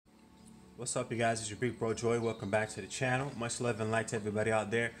What's up, you guys? It's your big bro Joy. Welcome back to the channel. Much love and light to everybody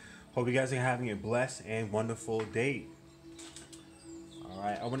out there. Hope you guys are having a blessed and wonderful day.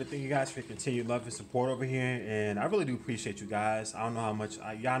 Alright, I want to thank you guys for your continued love and support over here, and I really do appreciate you guys. I don't know how much,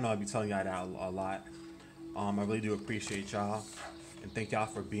 y'all know I be telling y'all that a lot. I really do appreciate y'all, and thank y'all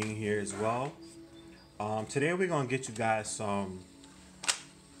for being here as well. Today we're going to get you guys some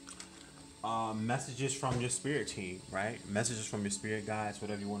messages from your spirit team, right? Messages from your spirit guides,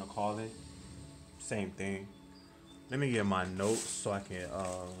 whatever you want to call it. Same thing. Let me get my notes so I can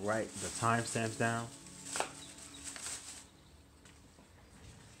write the timestamps down.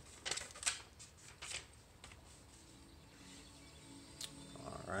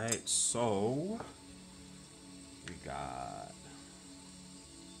 Alright, so we got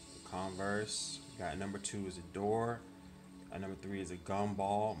the Converse. We got number 2 is a door. Number 3 is a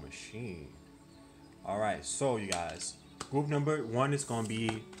Gumball Machine. Alright, so you guys, group number 1 is going to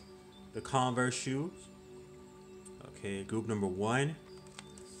be the Converse shoes. Okay, group number 1.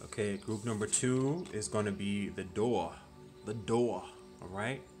 Okay, group number 2 is going to be the door. The door.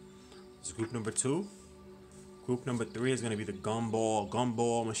 Alright, this is group number 2. Group number 3 is going to be the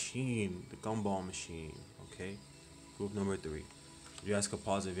Gumball Machine. The Gumball Machine. Okay, group number 3. You guys could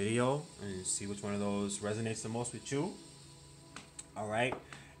pause the video and see which one of those resonates the most with you. Alright,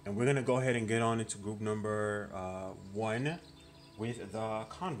 and we're going to go ahead and get on into group number 1 with the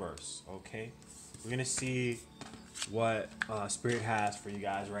Converse. Okay, we're going to see what Spirit has for you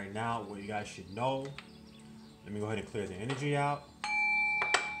guys right now, what you guys should know. Let me go ahead and clear the energy out.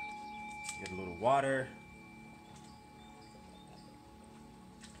 Get a little water.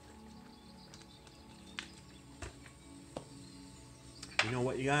 You know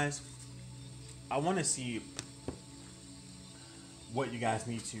what, you guys? I want to see what you guys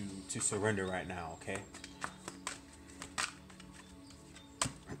need to surrender right now, okay?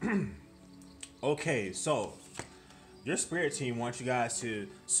 Okay, so your spirit team wants you guys to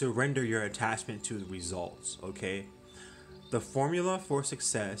surrender your attachment to the results, okay? The formula for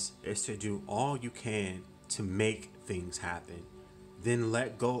success is to do all you can to make things happen, then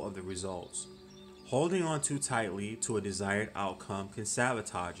let go of the results. Holding on too tightly to a desired outcome can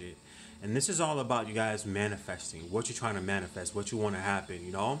sabotage it. And this is all about you guys manifesting what you're trying to manifest, what you want to happen,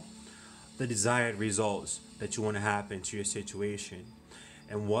 you know? The desired results that you want to happen to your situation.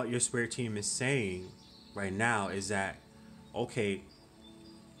 And what your spirit team is saying right now is that, okay,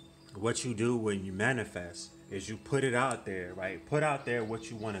 what you do when you manifest is you put it out there, right? Put out there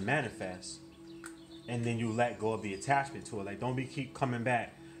what you want to manifest, and then you let go of the attachment to it. Like, don't keep coming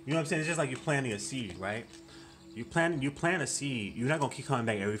back. You know what I'm saying? It's just like you're planting a seed, right? You plant a seed. You're not gonna keep coming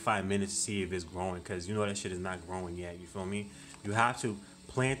back every 5 minutes to see if it's growing, because you know that shit is not growing yet. You feel me? You have to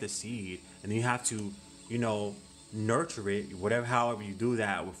plant the seed, and then you have to, you know, nurture it, whatever, however you do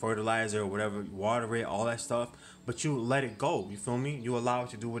that, with fertilizer or whatever, water it, all that stuff. But you let it go. You feel me? You allow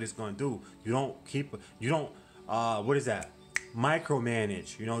it to do what it's gonna do. You don't what is that?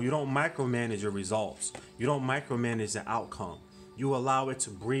 Micromanage. You know, you don't micromanage your results. You don't micromanage the outcome. You allow it to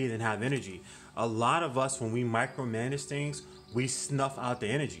breathe and have energy. A lot of us, when we micromanage things, we snuff out the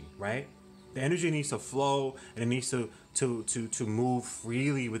energy, right? The energy needs to flow, and it needs to move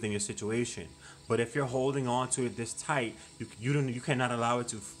freely within your situation. But if you're holding on to it this tight, you cannot allow it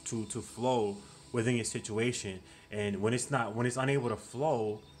to flow within your situation. And when it's unable to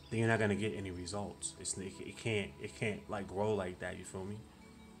flow, then you're not gonna get any results. It can't like grow like that. You feel me?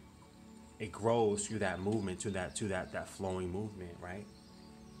 It grows through that movement, to that flowing movement, right?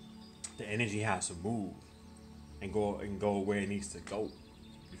 The energy has to move and go where it needs to go.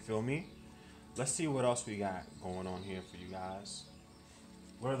 You feel me? Let's see what else we got going on here for you guys.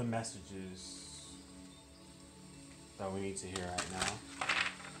 What are the messages that we need to hear right now?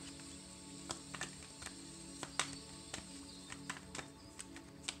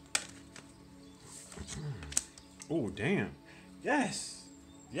 Oh, damn. Yes.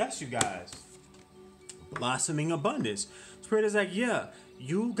 Yes, you guys. Blossoming abundance. Spirit is like, yeah,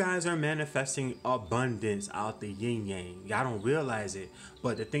 you guys are manifesting abundance out the yin yang. Y'all don't realize it.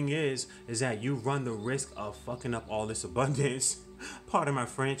 But the thing is that you run the risk of fucking up all this abundance. Pardon my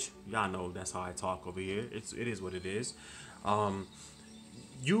French. Y'all know that's how I talk over here. It is what it is.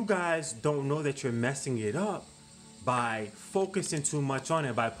 You guys don't know that you're messing it up by focusing too much on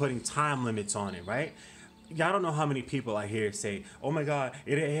it, by putting time limits on it, right? Y'all don't know how many people I hear say, "Oh my God,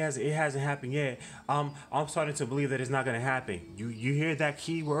 it hasn't happened yet. I'm starting to believe that it's not gonna happen." You hear that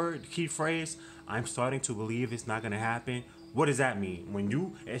key phrase? I'm starting to believe it's not gonna happen. What does that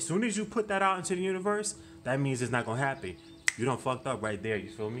mean? As soon as you put that out into the universe, that means it's not gonna happen. You done fucked up right there. You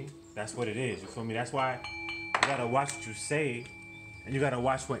feel me? That's what it is. You feel me? That's why you gotta watch what you say And you got to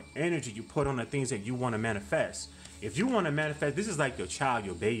watch what energy you put on the things that you want to manifest. If you want to manifest, this is like your child,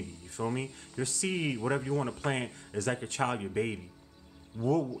 your baby. You feel me? Your seed, whatever you want to plant, is like your child, your baby.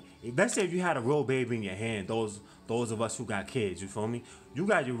 Let's say if you had a real baby in your hand, those of us who got kids, you feel me? You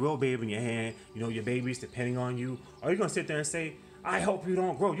got your real baby in your hand, you know, your baby's depending on you. Are you gonna sit there and say, I hope you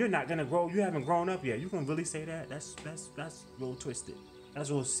don't grow? You're not gonna grow, you haven't grown up yet. You can really say that? That's real twisted. That's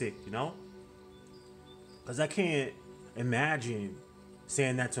real sick, you know? Cause I can't imagine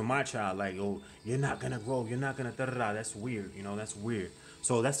saying that to my child, like, oh, you're not gonna grow, you're not gonna da-da-da. That's weird, you know, that's weird.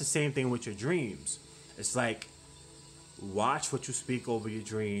 So that's the same thing with your dreams. It's like, watch what you speak over your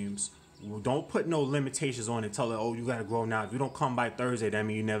dreams. Don't put no limitations on it. Tell it, oh, you gotta grow now. If you don't come by Thursday, that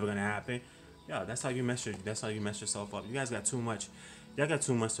means you're never gonna happen. Yeah, that's how you mess yourself up. You guys got too much. Y'all got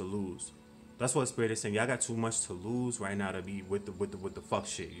too much to lose. That's what Spirit is saying. Y'all got too much to lose right now to be with the fuck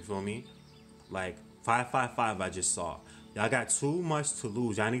shit. You feel me? Like 555, I just saw. Y'all got too much to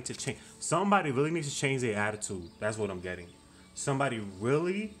lose. Y'all need to change. Somebody really needs to change their attitude. That's what I'm getting. Somebody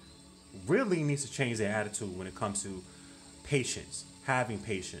really needs to change their attitude when it comes to patience, having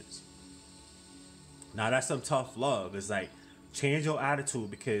patience. Now that's some tough love. It's like, change your attitude,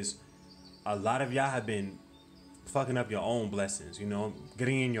 because a lot of y'all have been fucking up your own blessings, you know,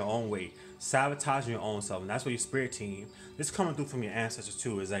 getting in your own way, sabotaging your own self. And that's what your spirit team, this coming through from your ancestors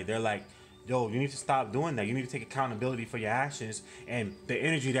too, is like, they're like, yo, you need to stop doing that. You need to take accountability for your actions and the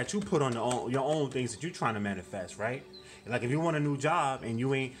energy that you put on your own things that you're trying to manifest, right? Like if you want a new job and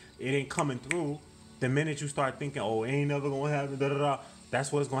it ain't coming through, the minute you start thinking, oh, it ain't never gonna happen, da da da,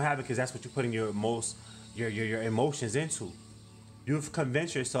 that's what's gonna happen, because that's what you're putting your emotions into. You've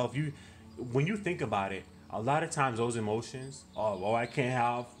convinced yourself. When you think about it, a lot of times those emotions, oh, I can't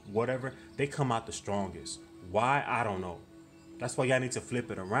have whatever, they come out the strongest. Why? I don't know. That's why y'all need to flip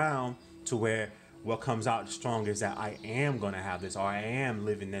it around to where what comes out the strongest is that I am gonna have this, or I am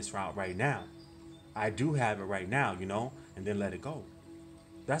living this route right now. I do have it right now, you know, and then let it go.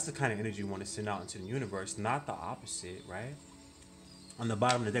 That's the kind of energy you want to send out into the universe, not the opposite, right? On the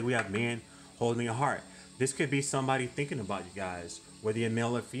bottom of the deck, we have man holding a heart. This could be somebody thinking about you guys, whether you're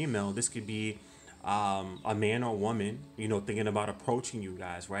male or female. This could be a man or woman, you know, thinking about approaching you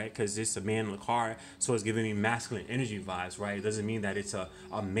guys, right? Because it's a man in the car, so it's giving me masculine energy vibes, right? It doesn't mean that it's a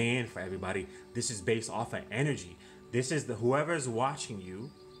man for everybody. This is based off of energy. This is whoever's watching you,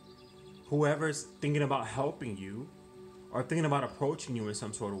 whoever's thinking about helping you, or thinking about approaching you in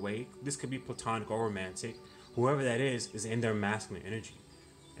some sort of way. This could be platonic or romantic. Whoever that is in their masculine energy.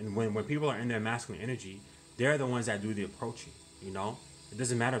 And when people are in their masculine energy, they're the ones that do the approaching, you know? It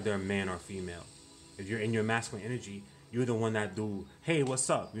doesn't matter if they're a man or female. If you're in your masculine energy, you're the one that do, hey, what's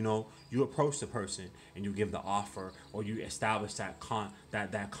up? You know, you approach the person and you give the offer, or you establish that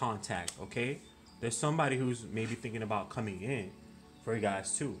contact, okay? There's somebody who's maybe thinking about coming in for you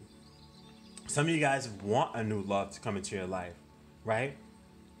guys too. Some of you guys want a new love to come into your life, right?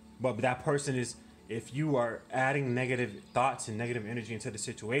 But that person is, if you are adding negative thoughts and negative energy into the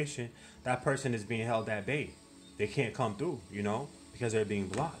situation, that person is being held at bay. They can't come through, you know, because they're being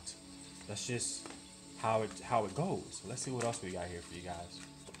blocked. That's just how it goes. Let's see what else we got here for you guys.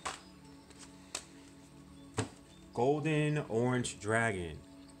 Golden Orange Dragon.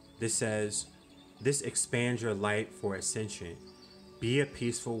 This says, this expands your light for ascension. Be a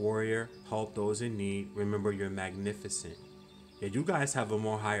peaceful warrior. Help those in need. Remember, you're magnificent. Yeah, you guys have a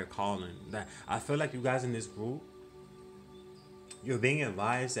more higher calling. That I feel like you guys in this group, you're being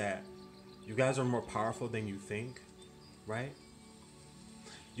advised that you guys are more powerful than you think, right?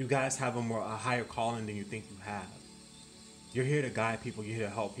 You guys have a higher calling than you think you have. You're here to guide people. You're here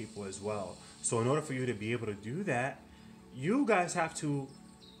to help people as well. So in order for you to be able to do that, you guys have to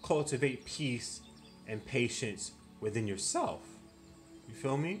cultivate peace and patience within yourself. You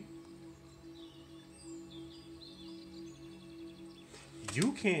feel me?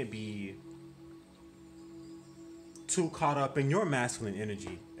 You can't be too caught up in your masculine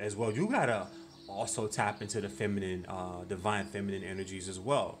energy as well. You gotta also tap into the feminine, divine feminine energies as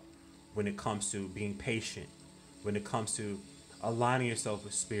well. When it comes to being patient, when it comes to aligning yourself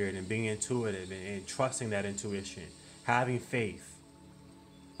with spirit and being intuitive and trusting that intuition, having faith,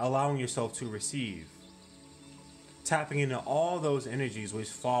 allowing yourself to receive, tapping into all those energies which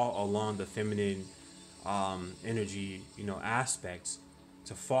fall along the feminine energy, you know, aspects,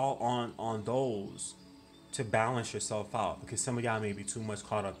 to fall on those to balance yourself out, because some of y'all may be too much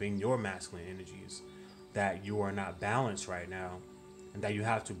caught up in your masculine energies that you are not balanced right now, and that you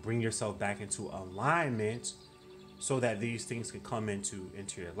have to bring yourself back into alignment so that these things can come into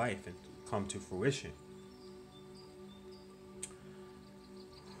your life and come to fruition.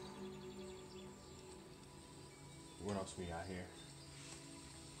 What else we got here?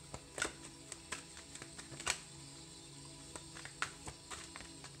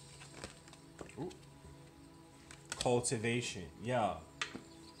 cultivation. Yeah.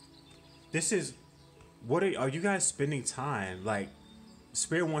 This is what are you guys spending time? Like,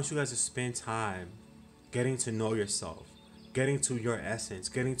 Spirit wants you guys to spend time getting to know yourself, getting to your essence,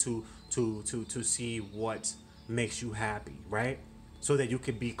 getting to see what makes you happy, right? So that you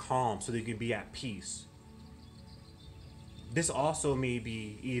can be calm, so that you can be at peace. This also may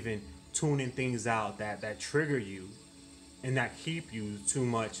be even tuning things out that trigger you and that keep you too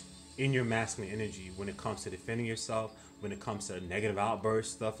much in your masculine energy when it comes to defending yourself, when it comes to negative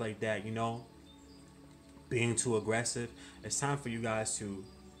outbursts, stuff like that, you know, being too aggressive. It's time for you guys to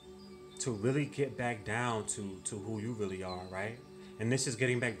really get back down to who you really are, right? And this is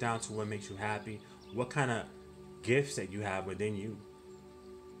getting back down to what makes you happy, what kind of gifts that you have within you,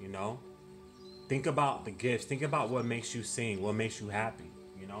 you know? Think about the gifts. Think about what makes you sing, what makes you happy,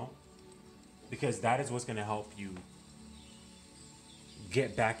 you know? Because that is what's going to help you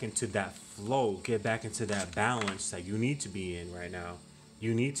get back into that flow, get back into that balance that you need to be in right now.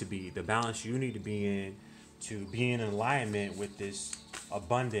 You need to be the balance you need to be in to be in alignment with this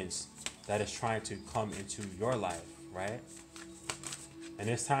abundance that is trying to come into your life, right? And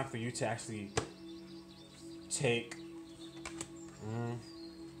it's time for you to actually take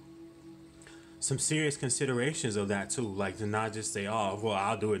some serious considerations of that too. Like, to not just say, oh, well,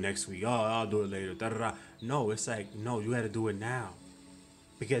 I'll do it next week. Oh, I'll do it later. Da, da, da. No, it's like, no, you got to do it now.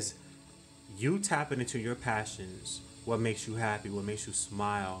 Because you tapping into your passions, what makes you happy, what makes you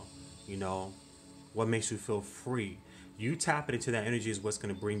smile, you know, what makes you feel free. You tapping into that energy is what's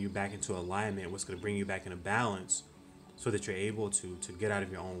going to bring you back into alignment, what's going to bring you back into balance, so that you're able to get out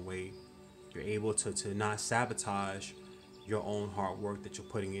of your own way. You're able to not sabotage your own hard work that you're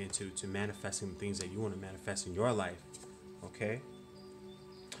putting into to manifesting the things that you want to manifest in your life. Okay?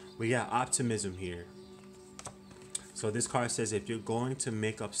 We got optimism here. So this card says, if you're going to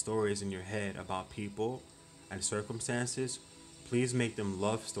make up stories in your head about people and circumstances, please make them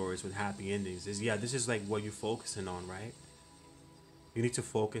love stories with happy endings. This is like what you're focusing on, right? You need to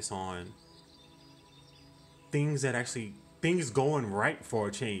focus on things going right for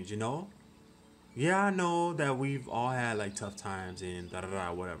a change, you know? Yeah, I know that we've all had like tough times and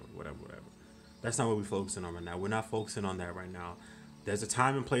whatever. That's not what we're focusing on right now. We're not focusing on that right now. There's a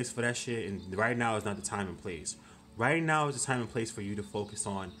time and place for that shit, and right now is not the time and place. Right now is the time and place for you to focus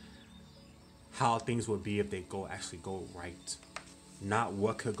on how things would be if they actually go right. Not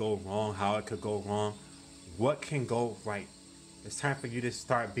what could go wrong, how it could go wrong. What can go right? It's time for you to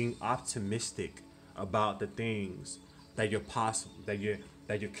start being optimistic about the things that you're possible, that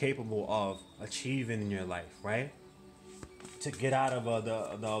you're capable of achieving in your life, right? To get out of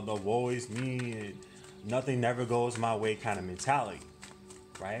the woe is me and nothing never goes my way kind of mentality,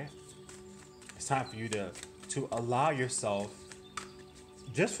 right? It's time for you to allow yourself,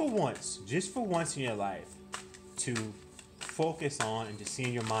 just for once in your life, to focus on and to see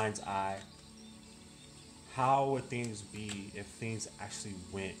in your mind's eye, how would things be if things actually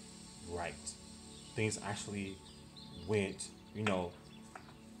went right? Things actually went, you know,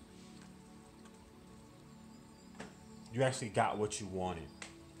 you actually got what you wanted.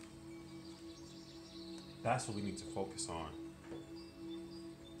 That's what we need to focus on.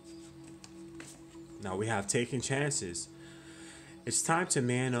 Now we have taking chances. It's time to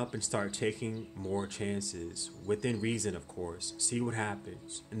man up and start taking more chances, within reason, of course. See what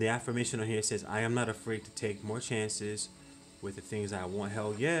happens. And the affirmation on here says, I am not afraid to take more chances with the things I want.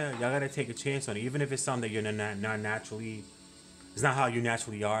 Hell yeah, y'all gotta take a chance on it. Even if it's something that you're not naturally, it's not how you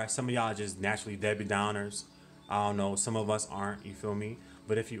naturally are. Some of y'all are just naturally Debbie Downers. I don't know, some of us aren't, you feel me?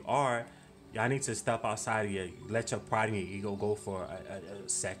 But if you are, y'all need to step outside of let your pride and your ego go for a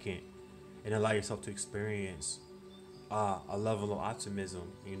second and allow yourself to experience a level of optimism,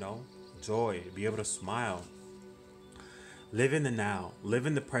 you know, joy, be able to smile. Live in the now, live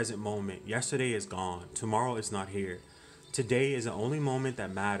in the present moment. Yesterday is gone, tomorrow is not here. Today is the only moment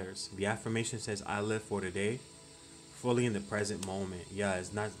that matters. The affirmation says, I live for today, fully in the present moment. Yeah,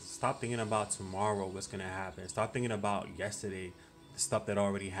 it's not, stop thinking about tomorrow, what's gonna happen. Stop thinking about yesterday, the stuff that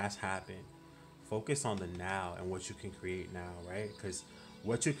already has happened. Focus on the now and what you can create now, right? Because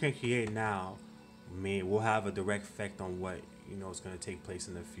what you can create now will have a direct effect on what, you know, is going to take place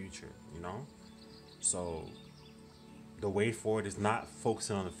in the future, you know? So the way forward is not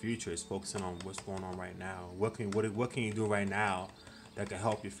focusing on the future, it's focusing on what's going on right now. What can you do right now that can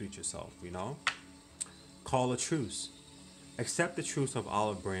help your future self, you know? Call a truce. Accept the truce of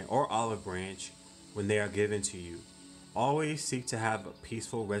olive branch when they are given to you. Always seek to have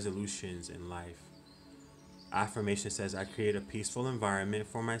peaceful resolutions in life. Affirmation says, I create a peaceful environment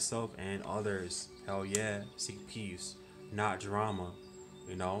for myself and others. Hell yeah, seek peace, not drama,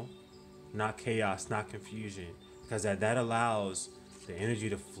 you know, not chaos, not confusion. because that allows the energy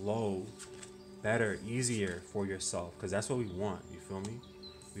to flow better, easier for yourself, because that's what we want. You feel me?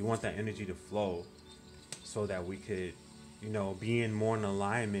 We want that energy to flow so that we could, you know, be in more in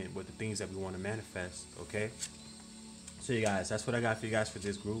alignment with the things that we want to manifest. Okay, so you guys, that's what I got for you guys for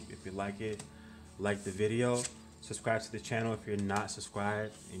this group. If you like it, like the video, subscribe to the channel if you're not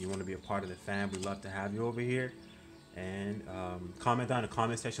subscribed and you want to be a part of the fam. We'd love to have you over here. And comment down in the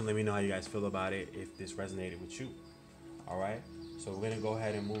comment section. Let me know how you guys feel about it, if this resonated with you. All right, so we're gonna go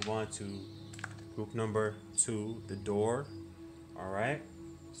ahead and move on to group number 2, the door. All right,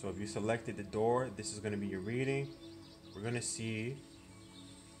 so if you selected the door, this is gonna be your reading. We're gonna see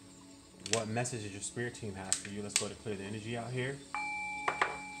what messages your spirit team has for you. Let's go to clear the energy out here.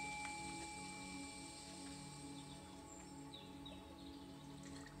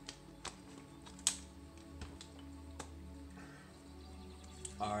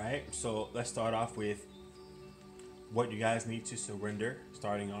 All right, so let's start off with what you guys need to surrender.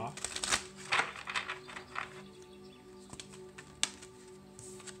 Starting off,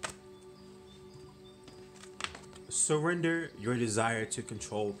 surrender your desire to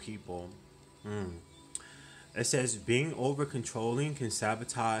control people. It says being over controlling can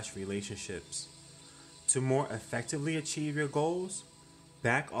sabotage relationships. To more effectively achieve your goals,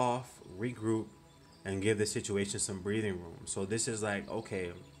 back off, regroup, and give the situation some breathing room. So this is like,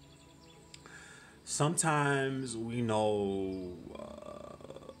 okay, sometimes we know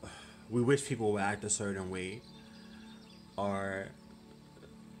we wish people would act a certain way, or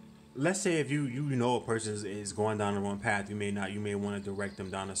let's say if you know a person is going down the wrong path, you may want to direct them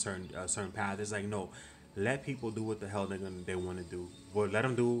down a certain path. It's like, no, let people do what the hell they want to do. But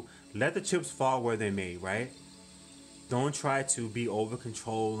let the chips fall where they may, right? Don't try to be over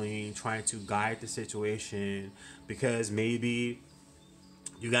controlling, trying to guide the situation, because maybe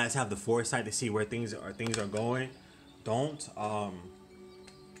you guys have the foresight to see where things are going. Don't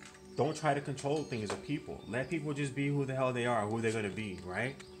try to control things or people. Let people just be who the hell they are, who they're gonna be,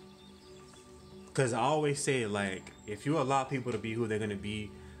 right? Because I always say, like, if you allow people to be who they're gonna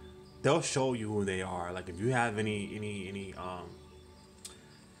be, they'll show you who they are. Like, if you have any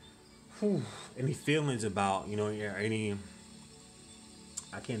feelings about, you know,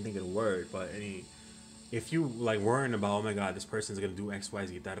 I can't think of the word, but if you like worrying about, oh my God, this person's gonna do X, Y,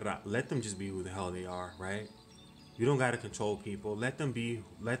 Z, da da da, let them just be who the hell they are, right? You don't gotta control people. Let them be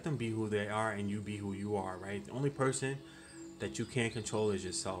who they are, and you be who you are, right? The only person that you can't control is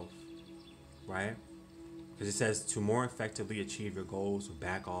yourself, right? Because it says to more effectively achieve your goals,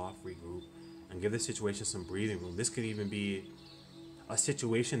 back off, regroup, and give the situation some breathing room. This could even be a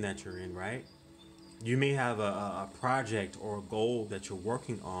situation that you're in, right? You may have a project or a goal that you're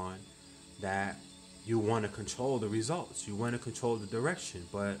working on that you want to control the results. You want to control the direction.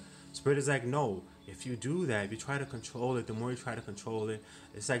 But Spirit is like, no, if you do that, if you try to control it, the more you try to control it,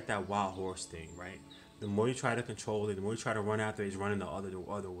 it's like that wild horse thing, right? The more you try to control it, the more you try to run after it, it's running the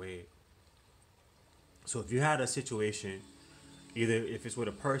other way. So if you had a situation, either if it's with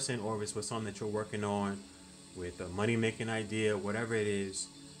a person or if it's with something that you're working on, with a money-making idea, whatever it is,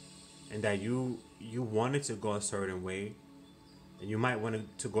 and that you wanted to go a certain way, and you might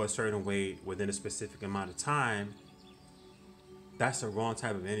want to go a certain way within a specific amount of time, that's the wrong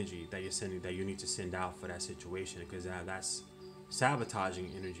type of energy that you're sending, that you need to send out for that situation, because that's sabotaging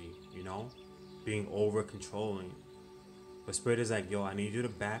energy, you know, being over controlling. But Spirit is like, yo, I need you to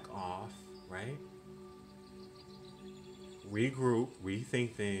back off, right? Regroup,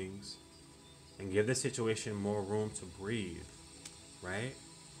 rethink things, and give the situation more room to breathe, right?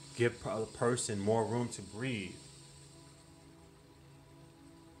 Give a person more room to breathe.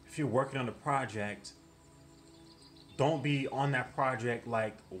 If you're working on a project, don't be on that project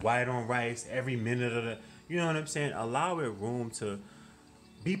like white on rice every minute of the, you know what I'm saying? Allow it room to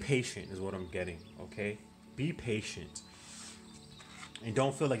be patient is what I'm getting, okay? Be patient. And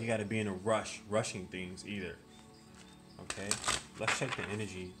don't feel like you got to be in a rushing things either. Okay, let's check the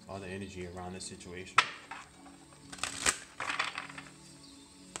energy, all the energy around this situation.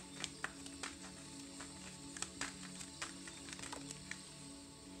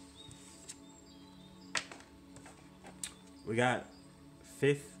 We got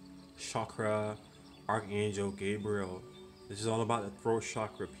 5th chakra, Archangel Gabriel. This is all about the throat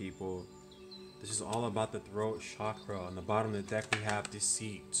chakra, people. This is all about the throat chakra. On the bottom of the deck, we have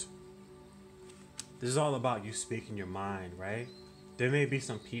deceit. This is all about you speaking your mind, right? There may be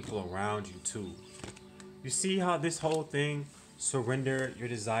some people around you too. You see how this whole thing, surrender your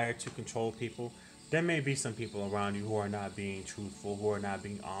desire to control people? There may be some people around you who are not being truthful, who are not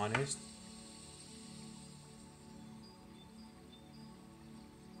being honest.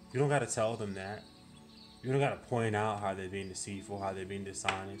 You don't got to tell them that. You don't gotta point out how they're being deceitful, how they're being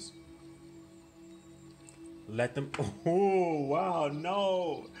dishonest. Let them. Oh wow,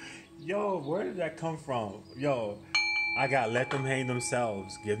 no, yo, where did that come from? Yo, I got let them hang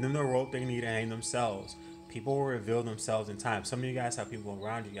themselves. Give them the rope they need to hang themselves. People will reveal themselves in time. Some of you guys have people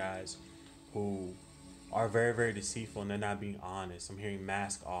around you guys who are very, very deceitful and they're not being honest. I'm hearing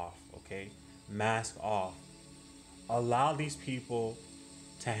mask off, okay? Mask off. Allow these people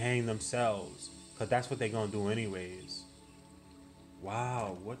to hang themselves, because that's what they're going to do anyways.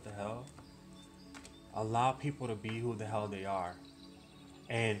 Wow, what the hell? Allow people to be who the hell they are.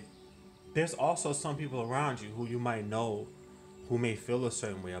 And there's also some people around you who you might know who may feel a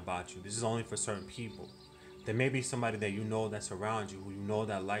certain way about you. This is only for certain people. There may be somebody that you know that's around you, who you know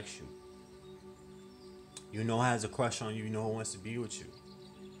that likes you. You know has a crush on you, you know who wants to be with you.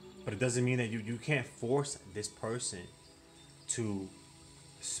 But it doesn't mean that you can't force this person to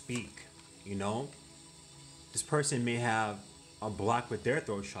speak, you know? This person may have a block with their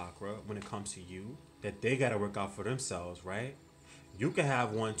throat chakra when it comes to you that they got to work out for themselves, right? You can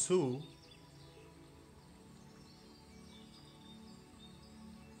have one too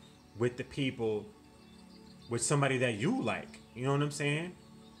with the people, with somebody that you like. You know what I'm saying?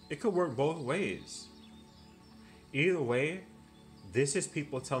 It could work both ways. Either way, this is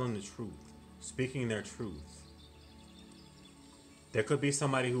people telling the truth, speaking their truth. There could be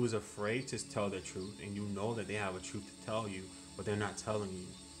somebody who is afraid to tell the truth, and you know that they have a truth to tell you, but they're not telling you.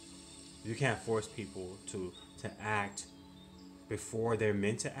 You can't force people to act before they're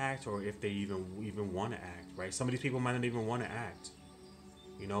meant to act, or if they even want to act, right? Some of these people might not even want to act,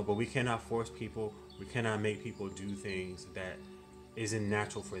 you know, but we cannot force people. We cannot make people do things that isn't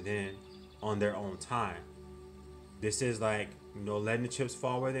natural for them on their own time. This is like, you know, letting the chips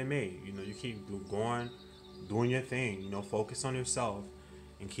fall where they may. You know, you keep going, doing your thing, you know, focus on yourself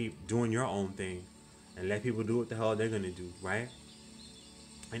and keep doing your own thing and let people do what the hell they're going to do, right?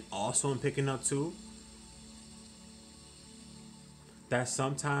 And also I'm picking up too that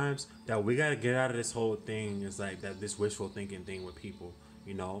sometimes that we got to get out of this whole thing is like that, this wishful thinking thing with people,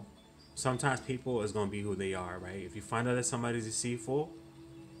 you know. Sometimes people is going to be who they are, right? If you find out that somebody's deceitful,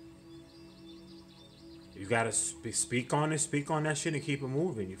 you got to speak on that shit and keep it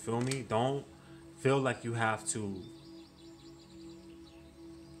moving, you feel me? Don't feel like you have to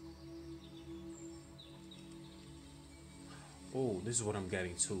oh, this is what I'm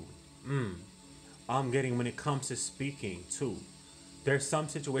getting too. I'm getting when it comes to speaking too. There's some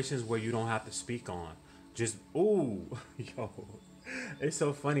situations where you don't have to speak on. Just, ooh, yo. It's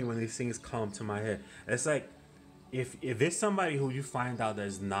so funny when these things come to my head. It's like, if it's somebody who you find out that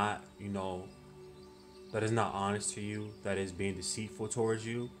is not, you know, that is not honest to you, that is being deceitful towards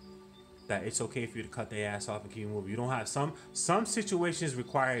you, that it's okay for you to cut their ass off and keep moving. You don't have some situations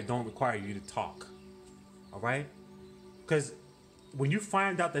don't require you to talk. All right? Because when you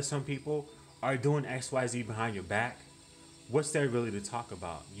find out that some people are doing XYZ behind your back, what's there really to talk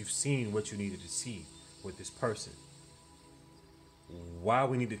about? You've seen what you needed to see with this person. Why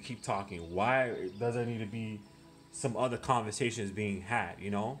we need to keep talking? Why does there need to be some other conversations being had,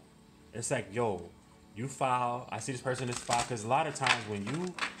 you know? It's like, yo, you file, I see this person is file, because a lot of times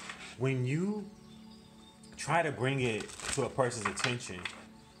when you try to bring it to a person's attention,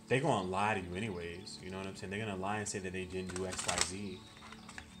 they're gonna lie to you anyways. You know what I'm saying? They're gonna lie and say that they didn't do XYZ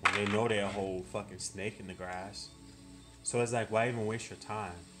when they know they're a whole fucking snake in the grass. So it's like, why even waste your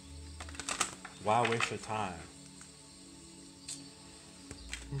time? Why waste your time?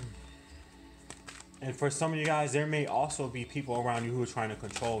 And for some of you guys, there may also be people around you who are trying to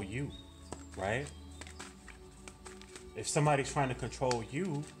control you, right? If somebody's trying to control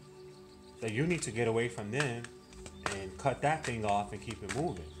you, then you need to get away from them and cut that thing off and keep it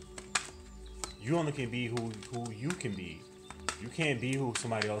moving. You only can be who you can be. You can't be who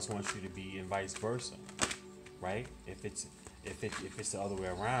somebody else wants you to be, and vice versa, right? If it's the other way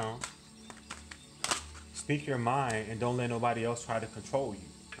around, speak your mind and don't let nobody else try to control you.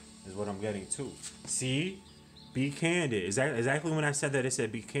 Is what I'm getting to. See, be candid. Exactly when I said that, it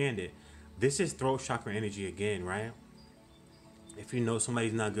said be candid. This is throat chakra energy again, right? If you know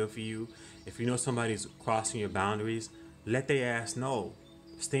somebody's not good for you, if you know somebody's crossing your boundaries, let their ass know.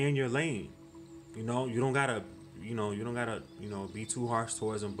 Stay in your lane. You know, you don't gotta be too harsh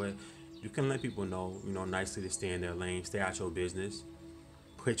towards them, but you can let people know, you know, nicely to stay in their lane, stay out your business.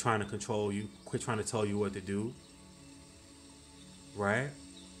 Quit trying to control you. Quit trying to tell you what to do. Right?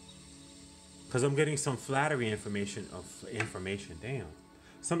 Because I'm getting some flattery information. Damn.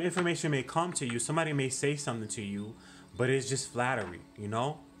 Some information may come to you. Somebody may say something to you, but it's just flattery, you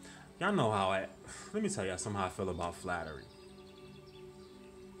know? Y'all know let me tell y'all somehow I feel about flattery.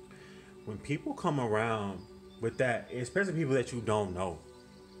 when people come around with that, especially people that you don't know,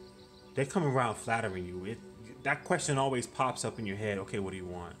 they come around flattering you. That question always pops up in your head. Okay, what do you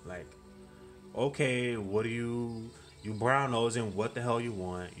want? Like, okay, what do you brown nosing? What the hell you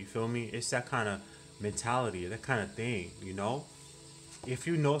want? You feel me? It's that kind of mentality, that kind of thing. You know, if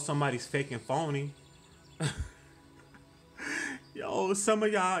you know somebody's fake and phony, yo, some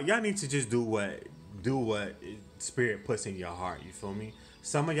of y'all need to just do what spirit puts in your heart. You feel me?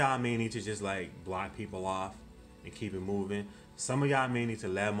 Some of y'all may need to just like block people off and keep it moving. Some of y'all may need to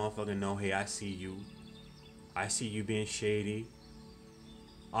let a motherfucker know, hey, I see you. I see you being shady.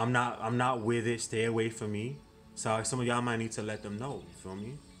 I'm not with it. Stay away from me. So some of y'all might need to let them know. You feel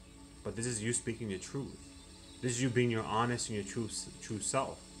me? But this is you speaking the truth. This is you being your honest and your true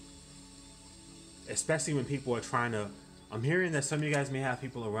self. Especially when people are trying to. I'm hearing that some of you guys may have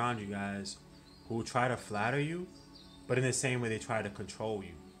people around you guys who try to flatter you, but in the same way they try to control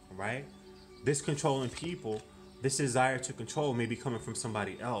you. Right? This controlling people, this desire to control may be coming from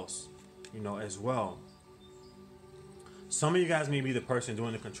somebody else, you know, as well. Some of you guys may be the person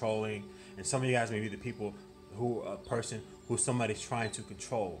doing the controlling, and some of you guys may be the people who somebody's trying to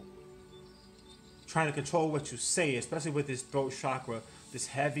control. Trying to control what you say, especially with this throat chakra, this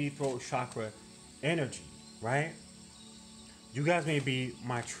heavy throat chakra energy, right? You guys may be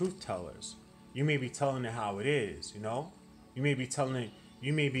my truth tellers. You may be telling it how it is, you know? You may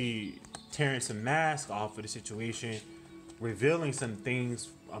be tearing some masks off of the situation, revealing some things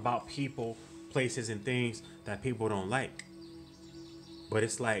about people, places, and things that people don't like. But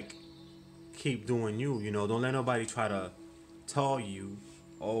it's like, keep doing you, you know? Don't let nobody try to tell you,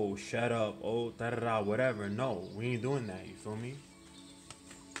 oh, shut up, oh, da-da-da, whatever. No, we ain't doing that, you feel me?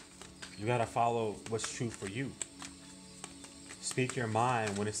 You gotta follow what's true for you. Speak your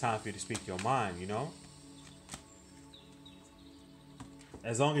mind when it's time for you to speak your mind, you know?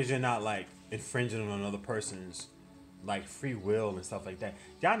 As long as you're not like infringing on another person's like free will and stuff like that.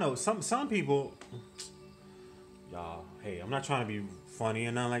 Y'all know some people, y'all, hey, I'm not trying to be funny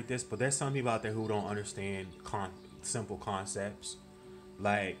or nothing like this, but there's some people out there who don't understand simple concepts.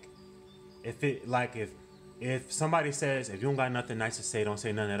 Like if somebody says, if you don't got nothing nice to say, don't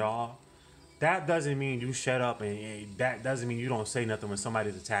say nothing at all. That doesn't mean you shut up, and that doesn't mean you don't say nothing when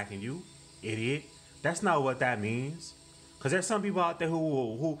somebody's attacking you, idiot. That's not what that means. Because there's some people out there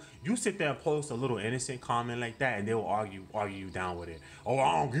who you sit there and post a little innocent comment like that, and they will argue you down with it. Oh,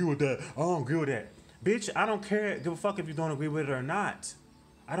 I don't agree with that. I don't agree with that. Bitch, I don't care. Give a fuck if you don't agree with it or not.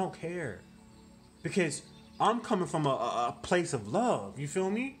 I don't care. Because I'm coming from a place of love. You feel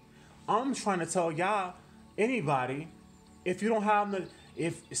me? I'm trying to tell y'all, anybody, if you don't have the,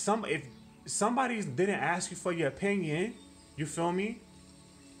 if somebody didn't ask you for your opinion, you feel me?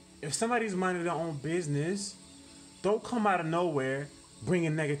 If somebody's minding their own business, don't come out of nowhere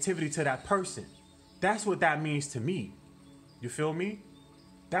bringing negativity to that person. That's what that means to me. You feel me?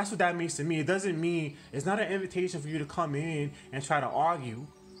 That's what that means to me. It doesn't mean, it's not an invitation for you to come in and try to argue.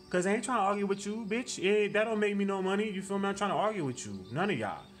 Because I ain't trying to argue with you, bitch. That don't make me no money. You feel me? I'm trying to argue with you. None of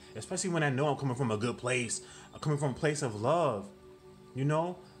y'all. Especially when I know I'm coming from a good place. I'm coming from a place of love. You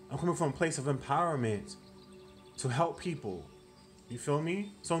know? I'm coming from a place of empowerment to help people. You feel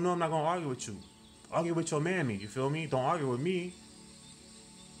me? So no, I'm not going to argue with you. Argue with your mammy. You feel me? Don't argue with me.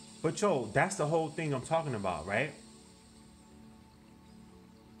 But yo, that's the whole thing I'm talking about, right?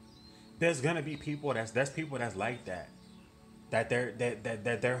 There's going to be people that's people that's like that. That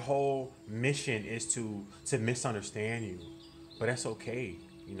their whole mission is to misunderstand you. But that's okay,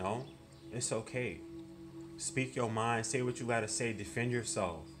 you know? It's okay. Speak your mind, say what you gotta say, defend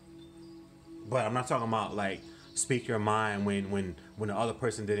yourself. But I'm not talking about like speak your mind when the other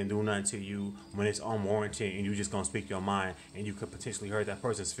person didn't do nothing to you, when it's unwarranted and you just gonna speak your mind and you could potentially hurt that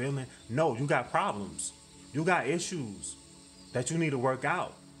person's feeling. No, you got problems. You got issues that you need to work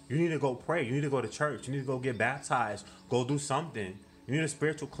out. You need to go pray. You need to go to church. You need to go get baptized. Go do something. You need a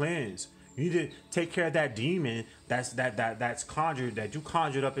spiritual cleanse. You need to take care of that demon that's conjured, that you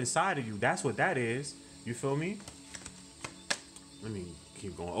conjured up inside of you. That's what that is. You feel me? Let me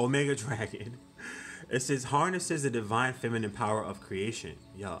keep going. Omega Dragon. It says harnesses the divine feminine power of creation.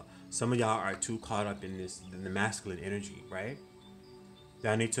 Y'all, some of y'all are too caught up in the masculine energy, right?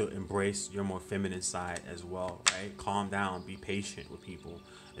 Y'all need to embrace your more feminine side as well, right? Calm down, be patient with people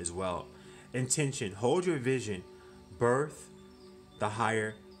as well. Intention, hold your vision, birth the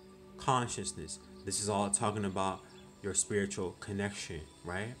higher consciousness. This is all talking about your spiritual connection,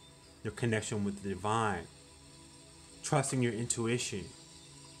 right? Your connection with the divine. Trusting your intuition.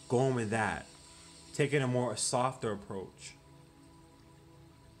 Going with that. Taking a softer approach.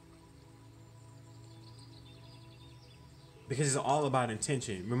 because it's all about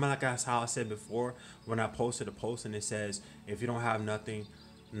intention. Remember, like that's how I said before when I posted a post and it says, if you don't have nothing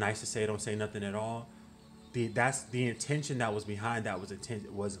nice to say, don't say nothing at all. That's the intention that was behind that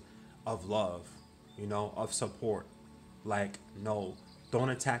was of love, you know, of support. Like, no, don't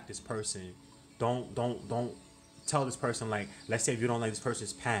attack this person. Don't tell this person, like, let's say if you don't like this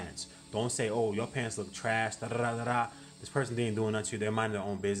person's pants, don't say, oh, your pants look trash, da da da da da. This person didn't do nothing to you, they're minding their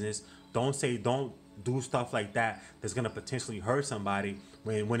own business. Don't do stuff like that that's gonna potentially hurt somebody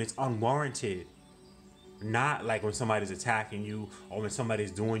when it's unwarranted. Not like when somebody's attacking you or when somebody's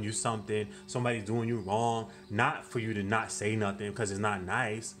doing you something, somebody's doing you wrong. Not for you to not say nothing because it's not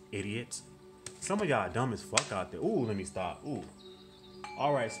nice, idiots. Some of y'all dumb as fuck out there. Ooh, let me stop. Ooh.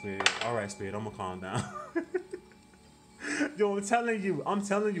 All right, Spirit. I'm gonna calm down. Yo, I'm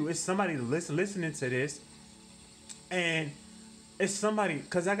telling you, it's somebody listening to this, and it's somebody,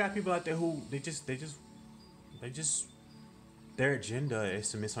 because I got people out there who they just their agenda is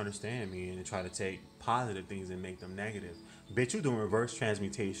to misunderstand me and to try to take positive things and make them negative. Bitch, you doing reverse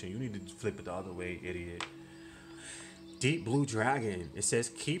transmutation. You need to flip it the other way, idiot. Deep Blue Dragon. It says,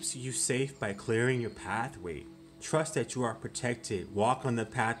 keeps you safe by clearing your pathway. Trust that you are protected. Walk on the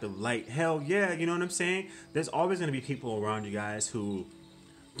path of light. Hell yeah, you know what I'm saying? There's always going to be people around you guys who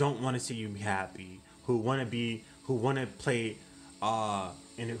don't want to see you happy, who want to play,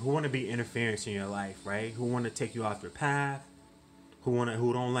 and who want to be interference in your life, right? Who want to take you off your path, who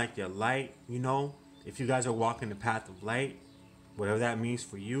don't like your light, you know? If you guys are walking the path of light, whatever that means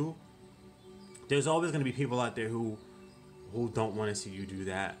for you, there's always going to be people out there who don't want to see you do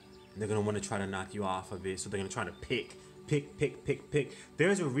that. And they're going to want to try to knock you off of it. So they're going to try to pick.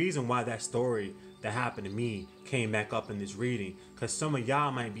 There's a reason why that story that happened to me came back up in this reading. Because some of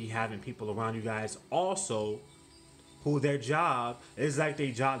y'all might be having people around you guys also who their job is like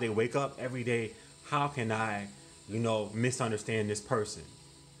their job. They wake up every day. How can I, misunderstand this person?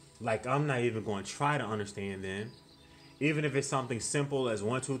 Like, I'm not even going to try to understand them. Even if it's something simple as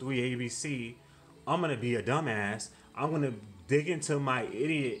 1, 2, 3, ABC, I'm going to be a dumbass. I'm going to dig into my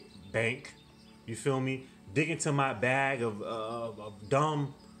idiot bank. You feel me? Dig into my bag of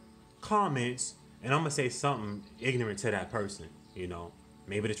dumb comments. And I'm going to say something ignorant to that person,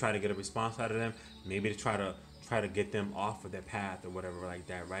 Maybe to try to get a response out of them. Maybe to try to get them off of their path or whatever like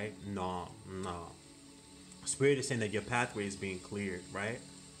that, right? No. Spirit is saying that your pathway is being cleared, right?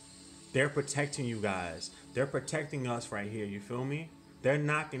 They're protecting you guys. They're protecting us right here. You feel me? They're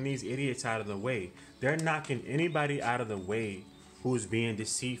knocking these idiots out of the way. They're knocking anybody out of the way who's being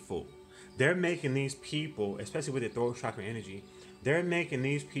deceitful. They're making these people, especially with the throat chakra energy, they're making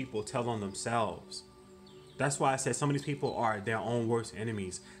these people tell on themselves. That's why I said some of these people are their own worst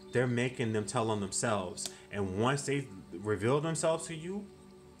enemies. They're making them tell on themselves. And once they reveal themselves to you,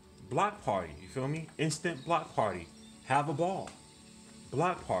 block party. You feel me? Instant block party. Have a ball.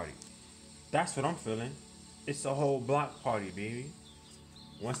 Block party. That's what I'm feeling. It's a whole block party, baby.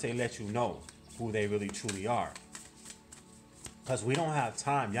 Once they let you know who they really truly are. Because we don't have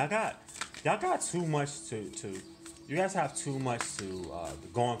time. Y'all got too much to you guys have too much to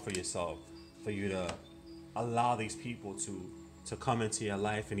go on for yourself for you to allow these people to come into your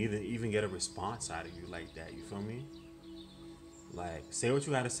life and even get a response out of you like that. You feel me? Like, say what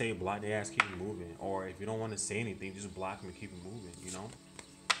you gotta say, block their ass, keep it moving. Or if you don't want to say anything, just block them and keep it moving,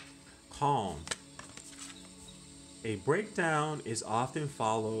 Calm. A breakdown is often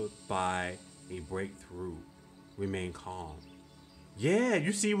followed by a breakthrough. Remain calm. Yeah,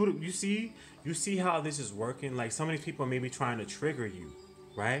 you see how this is working? Like, some of these people may be trying to trigger you,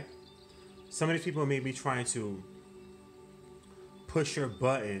 right? Some of these people may be trying to push your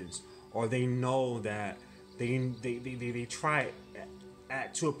buttons, or they know that they try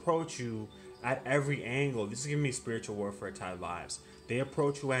to approach you at every angle. This is giving me spiritual warfare type vibes. They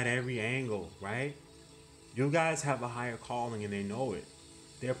approach you at every angle, right? You guys have a higher calling and they know it.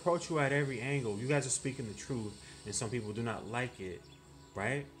 They approach you at every angle. You guys are speaking the truth, and some people do not like it,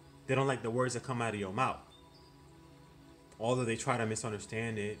 right? They don't like the words that come out of your mouth. Although they try to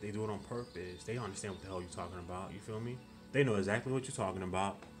misunderstand it, they do it on purpose. They understand what the hell you're talking about. You feel me? They know exactly what you're talking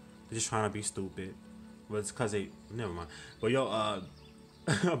about. They're just trying to be stupid. But it's because never mind. But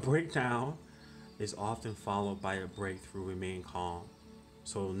a breakdown is often followed by a breakthrough. Remain calm.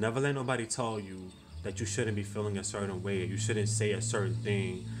 So never let nobody tell you that you shouldn't be feeling a certain way, or you shouldn't say a certain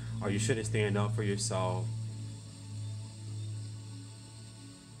thing, or you shouldn't stand up for yourself.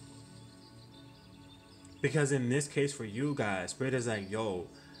 Because in this case for you guys, Spirit is like, yo,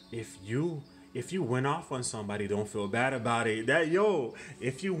 if you went off on somebody, don't feel bad about it.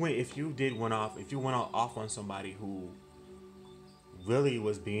 If you went off on somebody who really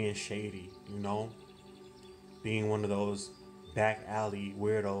was being shady, being one of those back alley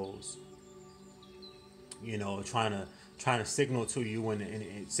weirdos, you know, trying to signal to you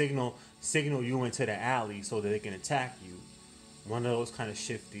and signal you into the alley so that they can attack you. One of those kind of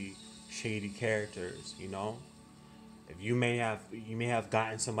shifty, shady characters, you know. If you may have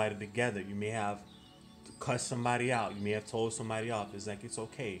gotten somebody together, you may have cut somebody out, you may have told somebody off. It's like, it's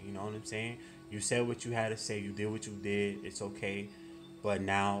okay, you know what I'm saying? You said what you had to say, you did what you did, it's okay. But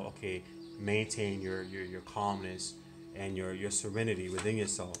now, okay, maintain your calmness and your serenity within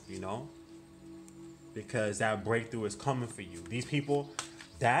yourself, you know? Because that breakthrough is coming for you. These people,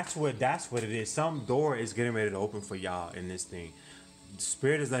 that's what it is. Some door is getting ready to open for y'all in this thing.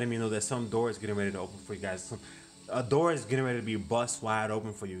 Spirit is letting me know that some door is getting ready to open for you guys. A door is getting ready to be bust wide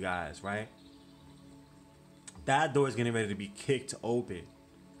open for you guys, right? That door is getting ready to be kicked open.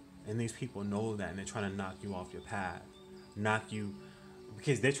 And these people know that, and they're trying to knock you off your path. Knock you,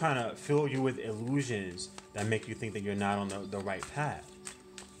 because they're trying to fill you with illusions that make you think that you're not on the right path.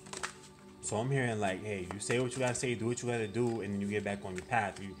 So I'm hearing like, hey, you say what you gotta say, do what you gotta do, and then you get back on your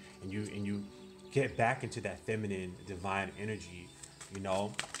path. You get back into that feminine, divine energy, you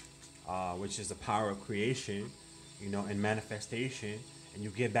know, which is the power of creation, you know, and manifestation. And you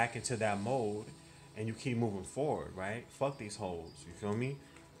get back into that mode, and you keep moving forward, right? Fuck these hoes, you feel me?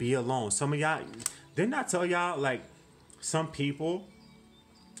 Be alone. Some of y'all, didn't I tell y'all, like, some people,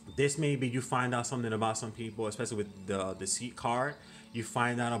 this may be, you find out something about some people, especially with the deceit card. You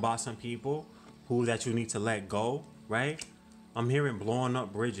find out about some people who that you need to let go, right? I'm hearing blowing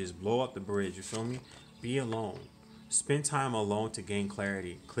up bridges. Blow up the bridge, you feel me? Be alone. Spend time alone to gain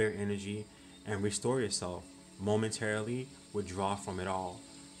clarity, clear energy, and restore yourself. Momentarily withdraw from it all.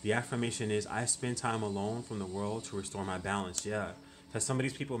 The affirmation is, I spend time alone from the world to restore my balance. Yeah, because some of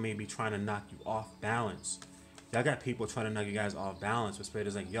these people may be trying to knock you off balance. Y'all got people trying to knock you guys off balance, but Spirit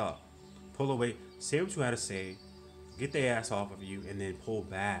is like, yo, pull away, say what you had to say, get their ass off of you, and then pull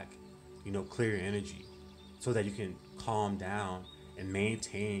back, you know, clear your energy so that you can calm down and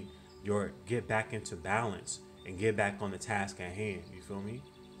maintain your, get back into balance and get back on the task at hand. You feel me?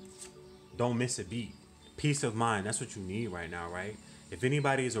 Don't miss a beat. Peace of mind, that's what you need right now, right? If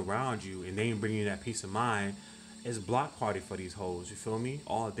anybody is around you and they ain't bringing you that peace of mind, it's block party for these hoes, you feel me?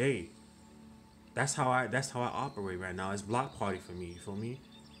 All day. That's how I operate right now. It's block party for me, you feel me?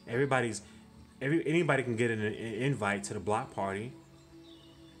 Anybody can get an invite to the block party.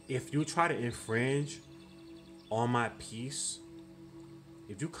 If you try to infringe on my peace,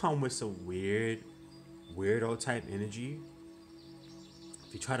 if you come with some weirdo type energy,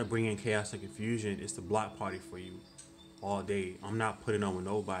 if you try to bring in chaos and confusion, it's the block party for you all day. I'm not putting on with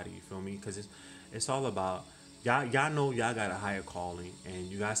nobody, you feel me? Because it's all about, y'all know y'all got a higher calling, and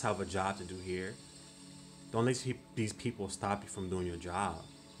you guys have a job to do here. Don't let these people stop you from doing your job,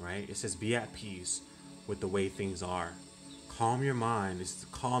 right? It says be at peace with the way things are. Calm your mind. This is the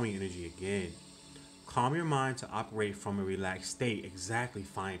calming energy again. Calm your mind to operate from a relaxed state. Exactly,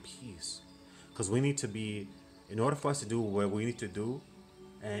 find peace. Because we need to be, in order for us to do what we need to do,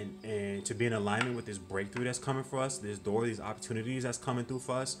 and to be in alignment with this breakthrough that's coming for us, this door, these opportunities that's coming through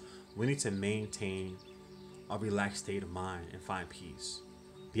for us, we need to maintain a relaxed state of mind and find peace.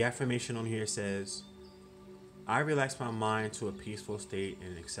 The affirmation on here says, I relax my mind to a peaceful state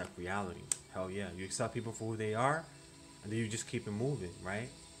and accept reality. Hell yeah. You accept people for who they are, and then you just keep it moving, right?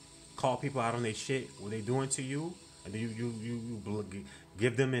 Call people out on their shit, what they doing to you, and then you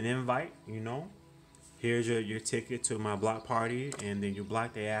give them an invite, you know? Here's your ticket to my block party, and then you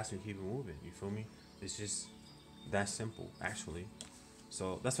block their ass and keep it moving. You feel me? It's just that simple, actually.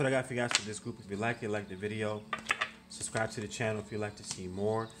 So that's what I got for you guys for this group. If you like it, like the video. Subscribe to the channel if you'd like to see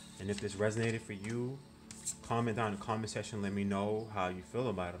more. And if this resonated for you, comment down in the comment section. Let me know how you feel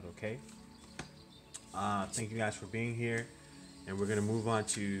about it, okay? Thank you guys for being here. And we're going to move on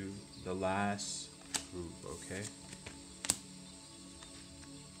to the last group, okay?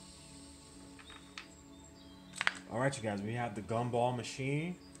 Alright, you guys, we have the Gumball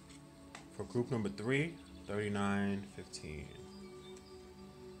Machine for group number 3, 3915.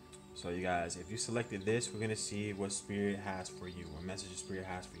 So, you guys, if you selected this, we're going to see what Spirit has for you, what message Spirit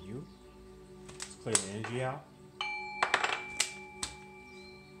has for you. Let's clear the energy out.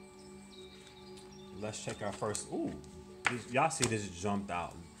 Let's check our first. Ooh, y'all see this jumped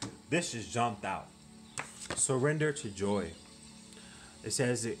out. This just jumped out. Surrender to joy. It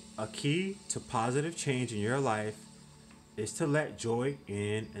says a key to positive change in your life is to let joy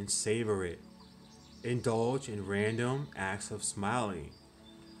in and savor it. Indulge in random acts of smiling.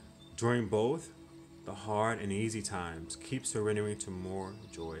 During both the hard and easy times, keep surrendering to more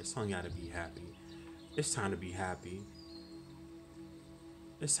joy. It's telling y'all to be happy. It's time to be happy.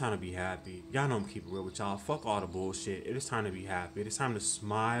 It's time to be happy. Y'all know I'm keeping it real with y'all. Fuck all the bullshit. It is time to be happy. It is time to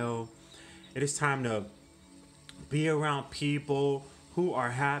smile. It is time to be around people who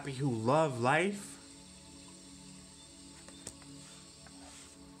are happy, who love life,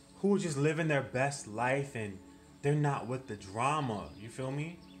 who are just living their best life and they're not with the drama. You feel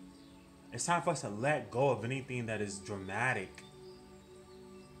me? It's time for us to let go of anything that is dramatic.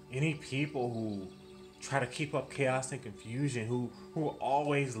 Any people who try to keep up chaos and confusion, who are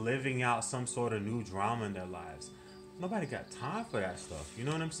always living out some sort of new drama in their lives. Nobody got time for that stuff. You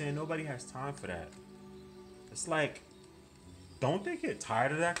know what I'm saying? Nobody has time for that. It's like, don't they get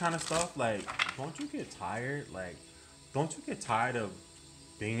tired of that kind of stuff? Like, don't you get tired? Like, don't you get tired of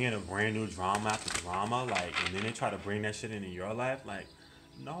being in a brand new drama after drama? Like, and then they try to bring that shit into your life? Like,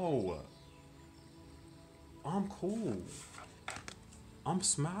 no. I'm cool. I'm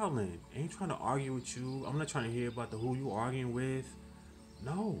smiling. I ain't trying to argue with you. I'm not trying to hear about who you arguing with.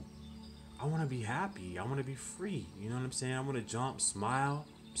 No. I want to be happy. I want to be free. You know what I'm saying? I want to jump, smile,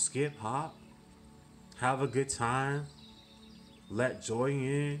 skip, hop, have a good time, let joy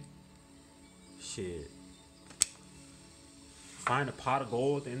in. Shit. Find a pot of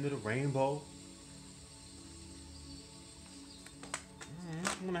gold at the end of the rainbow.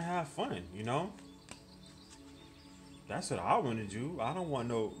 I'm going to have fun, you know? That's what I want to do. I don't want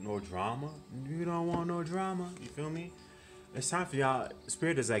no drama. You don't want no drama. You feel me? It's time for y'all.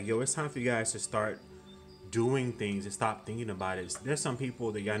 Spirit is like, yo, it's time for you guys to start doing things and stop thinking about it. There's some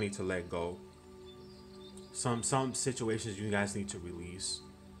people that y'all need to let go. Some situations you guys need to release.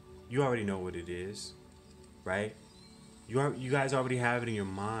 You already know what it is, right? You guys already have it in your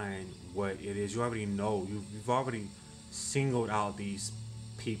mind what it is. You already know. You've already singled out these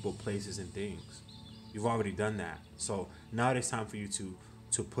people, places, and things. You've already done that. So now it's time for you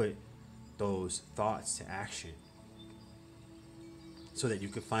to put those thoughts to action so that you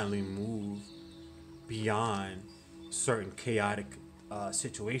can finally move beyond certain chaotic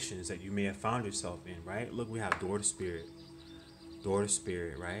situations that you may have found yourself in, right? Look, we have door to spirit,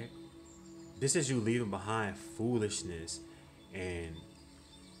 right? This is you leaving behind foolishness and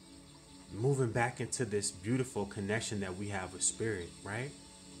moving back into this beautiful connection that we have with spirit, right?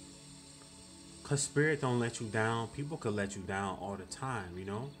 Because spirit don't let you down. People could let you down all the time, you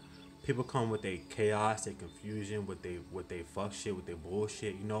know? People come with their chaos, their confusion, with their fuck shit, with their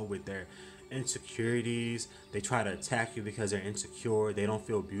bullshit, you know, with their insecurities. They try to attack you because they're insecure. They don't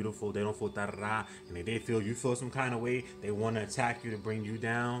feel beautiful. They don't feel da-da-da. And if they feel you feel some kind of way, they want to attack you to bring you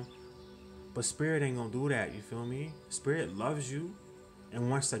down. But spirit ain't gonna do that, you feel me? Spirit loves you and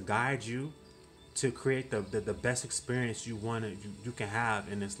wants to guide you to create the best experience you can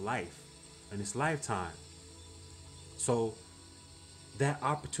have in this life. In this lifetime. So that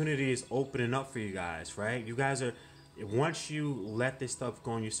opportunity is opening up for you guys, right? You guys are, once you let this stuff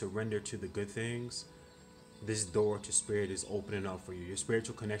go and you surrender to the good things, this door to spirit is opening up for you. Your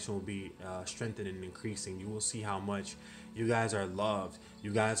spiritual connection will be strengthened and increasing. You will see how much you guys are loved.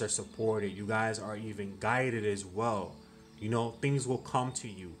 You guys are supported. You guys are even guided as well. You know, things will come to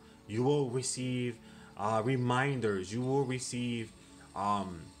you. You will receive reminders. You will receive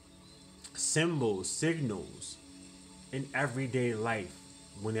symbols, signals in everyday life.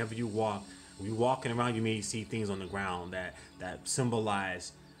 Whenever you walking around, you may see things on the ground that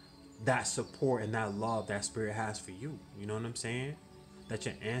symbolize that support and that love that spirit has for you. You know what I'm saying? That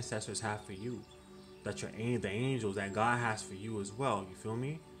your ancestors have for you. That the angels, that God has for you as well. You feel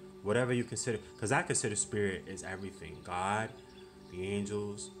me? Whatever you consider, because I consider spirit is everything. God, the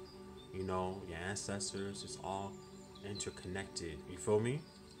angels, you know, your ancestors, it's all interconnected. You feel me?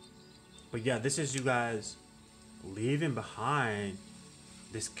 But yeah, this is you guys leaving behind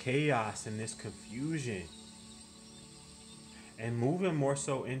this chaos and this confusion and moving more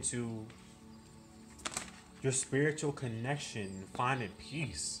so into your spiritual connection, finding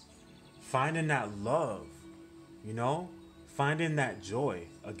peace, finding that love, you know, finding that joy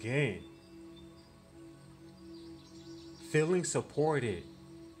again, feeling supported,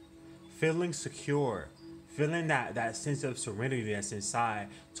 feeling secure, feeling that sense of serenity that's inside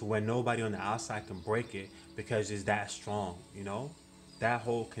to where nobody on the outside can break it because it's that strong, you know? That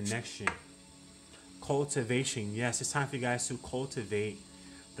whole connection. Cultivation. Yes, it's time for you guys to cultivate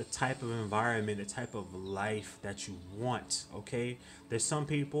the type of environment, the type of life that you want, okay? There's some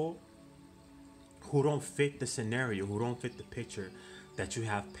people who don't fit the scenario, who don't fit the picture that you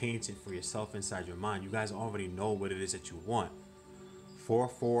have painted for yourself inside your mind. You guys already know what it is that you want.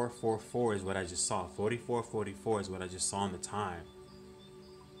 4444 is what I just saw. 4444 is what I just saw in the time.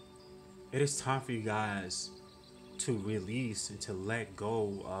 It is time for you guys to release and to let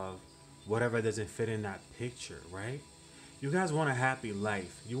go of whatever doesn't fit in that picture, right? You guys want a happy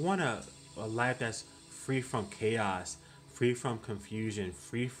life. You want a life that's free from chaos, free from confusion,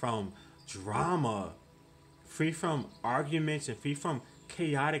 free from drama, free from arguments, and free from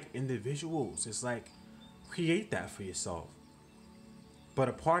chaotic individuals. It's like, create that for yourself. But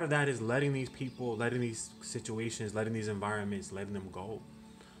a part of that is letting these people, letting these situations, letting these environments, letting them go.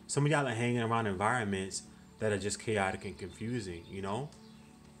 Some of y'all are hanging around environments that are just chaotic and confusing, you know?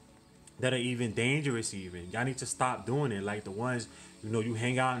 That are even dangerous even. Y'all need to stop doing it. Like the ones, you know, you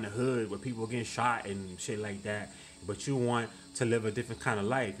hang out in the hood where people getting shot and shit like that. But you want to live a different kind of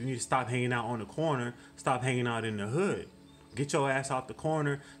life. You need to stop hanging out on the corner. Stop hanging out in the hood. Get your ass off the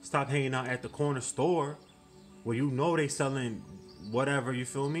corner. Stop hanging out at the corner store where you know they selling whatever, you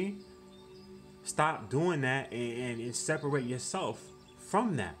feel me? Stop doing that and separate yourself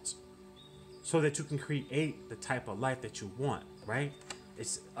from that so that you can create the type of life that you want, right?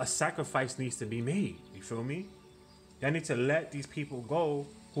 It's a sacrifice needs to be made, you feel me? Y'all need to let these people go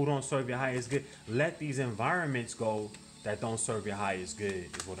who don't serve your highest good. Let these environments go that don't serve your highest good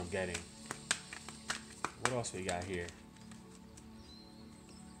is what I'm getting. What else we got here?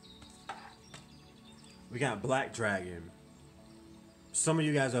 We got Black Dragon. Some of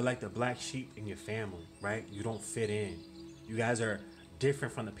you guys are like the black sheep in your family, right? You don't fit in. You guys are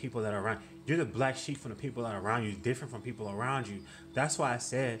different from the people that are around. You're the black sheep from the people that are around you, different from people around you. That's why I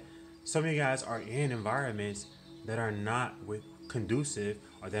said some of you guys are in environments that are not conducive,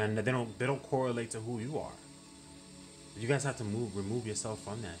 or they don't correlate to who you are. You guys have to remove yourself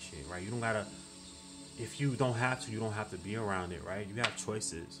from that shit, right? You don't gotta. If you don't have to, you don't have to be around it, right? You have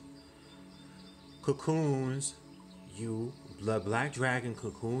choices. Cocoons you. The Black Dragon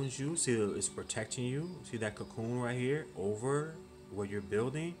cocoons you. See, it's protecting you. See that cocoon right here over where you're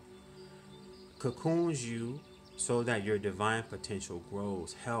building? Cocoons you so that your divine potential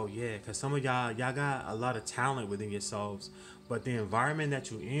grows. Hell yeah. Because some of y'all got a lot of talent within yourselves, but the environment that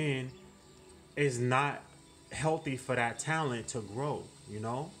you're in is not healthy for that talent to grow, you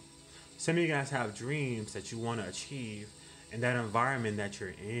know? Some of you guys have dreams that you want to achieve, and that environment that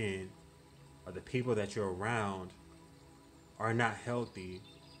you're in or the people that you're around are not healthy,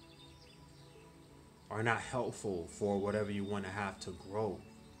 are not helpful for whatever you want to have to grow.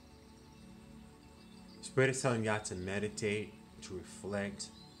 Spirit is telling y'all to meditate, to reflect,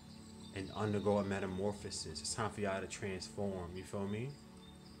 and undergo a metamorphosis. It's time for y'all to transform, you feel me?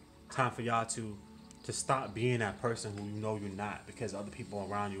 Time for y'all to stop being that person who you know you're not because other people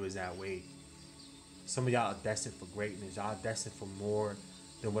around you is that way. Some of y'all are destined for greatness. Y'all are destined for more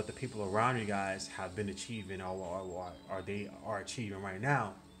than what the people around you guys have been achieving or they are achieving right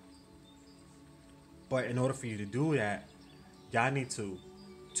now. But in order for you to do that, y'all need to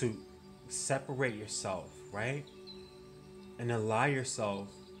separate yourself, right? And allow yourself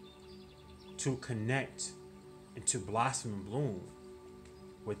to connect and to blossom and bloom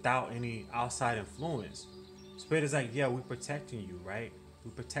without any outside influence. Spirit is like, yeah, we're protecting you, right?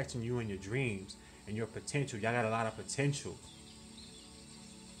 We're protecting you and your dreams and your potential. Y'all got a lot of potential.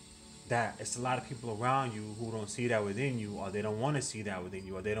 That it's a lot of people around you who don't see that within you, or they don't want to see that within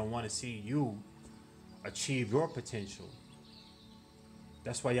you, or they don't want to see you achieve your potential.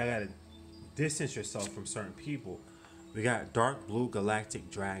 That's why y'all gotta distance yourself from certain people. We got Dark Blue Galactic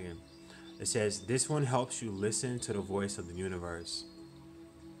Dragon. It says, this one helps you listen to the voice of the universe.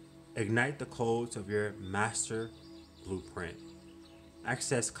 Ignite the codes of your master blueprint.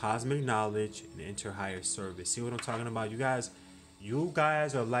 Access cosmic knowledge and enter higher service. See what I'm talking about? You guys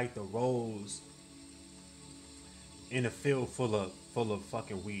are like the rose in a field full of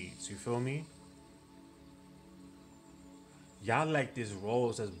fucking weeds. You feel me? Y'all like this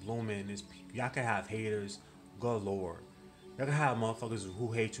rose that's blooming. Y'all can have haters galore. Y'all can have motherfuckers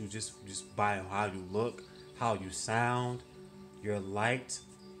who hate you just by how you look, how you sound, your light,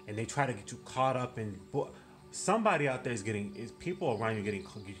 and they try to get you caught up in. Somebody out there is people around you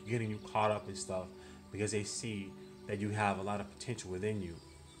getting you caught up in stuff because they see that you have a lot of potential within you.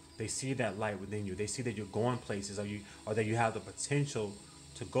 They see that light within you. They see that you're going places, or that you have the potential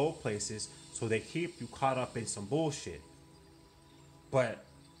to go places. So they keep you caught up in some bullshit. But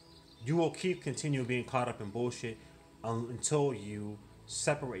you will continue being caught up in bullshit until you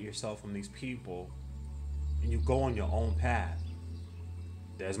separate yourself from these people and you go on your own path.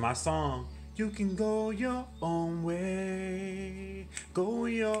 There's my song. You can go your own way. Go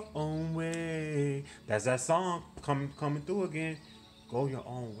your own way. That's that song coming through again. Go your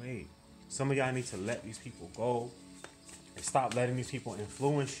own way. Some of y'all need to let these people go and stop letting these people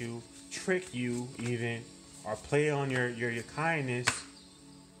influence you, trick you even, or play on your kindness.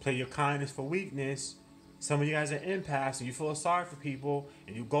 Play your kindness for weakness Some of you guys are empaths and you feel sorry for people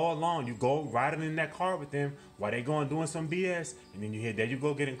and you go along, you go riding in that car with them while they going doing some BS, and then you hear, there you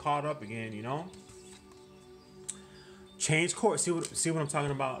go getting caught up again, you know? Change course. See what I'm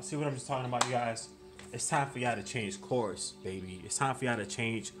talking about? See what I'm just talking about, you guys? It's time for y'all to change course, baby. It's time for y'all to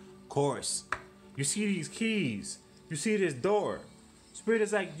change course. You see these keys. You see this door. Spirit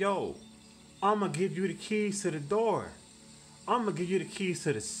is like, yo, I'm going to give you the keys to the door. I'm going to give you the keys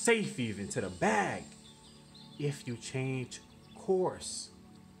to the safe, even to the bag. If you change course.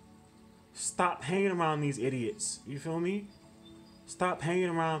 Stop hanging around these idiots. You feel me? Stop hanging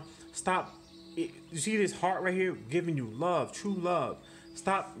around. Stop. You see this heart right here giving you love, true love.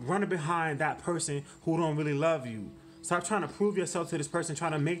 Stop running behind that person who don't really love you. Stop trying to prove yourself to this person,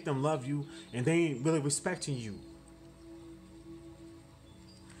 trying to make them love you, and they ain't really respecting you.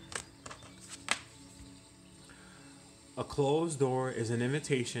 A closed door is an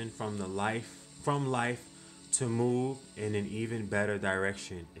invitation from life to move in an even better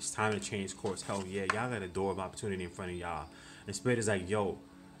direction. It's time to change course. Hell yeah, y'all got a door of opportunity in front of y'all. And Spirit is like, yo,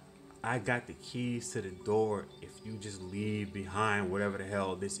 I got the keys to the door. If you just leave behind whatever the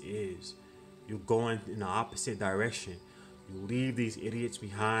hell this is, you're going in the opposite direction. You leave these idiots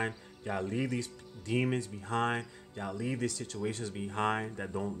behind. Y'all leave these demons behind. Y'all leave these situations behind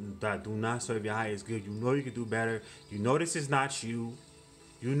that do not serve your highest good. You know you can do better. You know this is not you.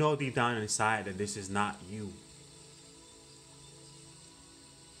 You know deep down inside that this is not you.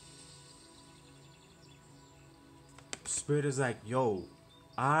 Spirit is like, yo,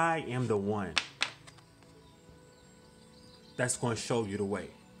 I am the one that's going to show you the way.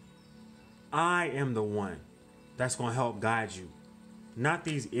 I am the one that's going to help guide you. Not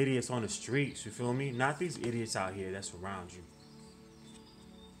these idiots on the streets, you feel me? Not these idiots out here that's around you.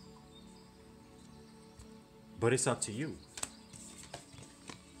 But it's up to you.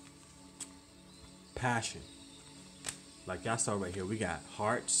 Passion. Like y'all saw right here, we got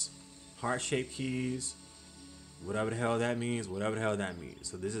hearts, heart-shaped keys, whatever the hell that means,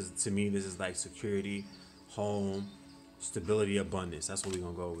 So this is, to me, this is like security, home, stability, abundance. That's what we're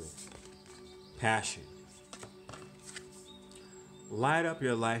going to go with. Passion. Light up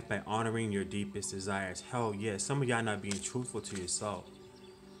your life by honoring your deepest desires. Hell yeah, some of y'all not being truthful to yourself.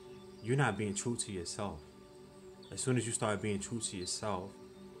 You're not being true to yourself. As soon as you start being true to yourself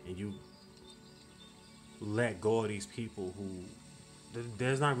and you let go of these people who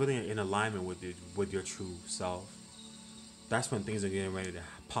there's not really in alignment with your true self, that's when things are getting ready to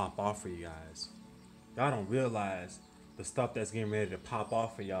pop off for you guys. Y'all don't realize the stuff that's getting ready to pop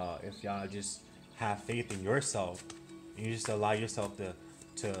off for y'all if y'all just have faith in yourself and you just allow yourself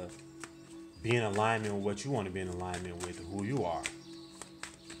to be in alignment with what you want to be in alignment with, who you are.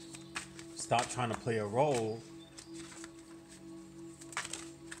 Stop trying to play a role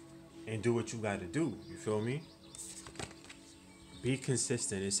and do what you got to do. You feel me? Be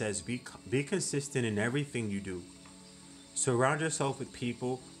consistent. It says be consistent in everything you do. Surround yourself with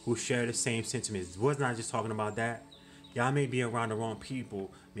people who share the same sentiments. We're not just talking about that. Y'all may be around the wrong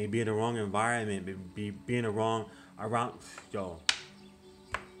people, may be in the wrong environment, be in the wrong around. Yo,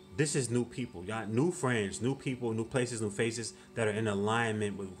 this is new people. Y'all, new friends, new people, new places, new faces that are in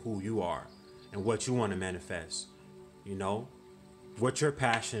alignment with who you are and what you want to manifest. You know, what you're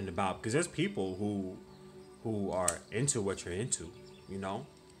passionate about. Because there's people who are into what you're into. You know,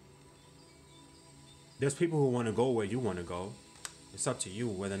 there's people who want to go where you want to go. It's up to you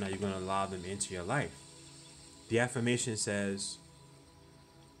whether or not you're going to allow them into your life. The affirmation says,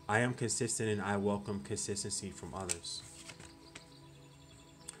 I am consistent and I welcome consistency from others.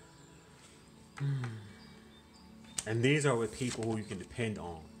 And these are with people who you can depend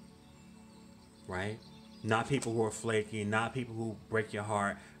on, right? Not people who are flaky, not people who break your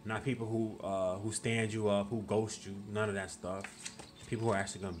heart, not people who stand you up, who ghost you, none of that stuff. People who are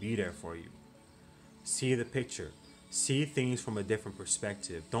actually going to be there for you. See the picture. See things from a different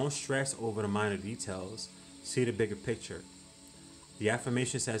perspective. Don't stress over the minor details. See the bigger picture. The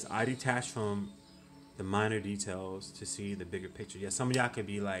affirmation says, I detach from the minor details to see the bigger picture. Yeah, some of y'all could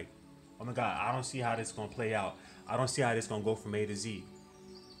be like, oh my God, I don't see how this is going to play out. I don't see how this is going to go from A to Z.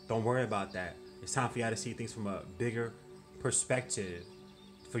 Don't worry about that. It's time for y'all to see things from a bigger perspective,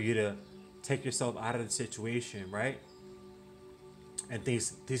 for you to take yourself out of the situation, right? And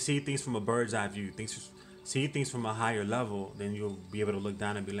to see things from a bird's eye view, see things from a higher level, then you'll be able to look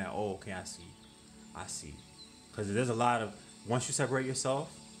down and be like, oh, okay, I see. Because there's a lot of, once you separate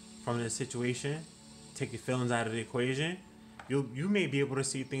yourself from the situation, take your feelings out of the equation, you may be able to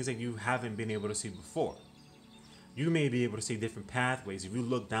see things that you haven't been able to see before. You may be able to see different pathways. If you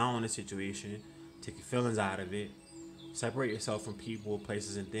look down on the situation, take your feelings out of it, separate yourself from people,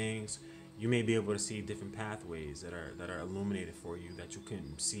 places, and things, you may be able to see different pathways that are illuminated for you that you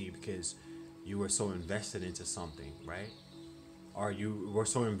couldn't see because you were so invested into something, right? Or you were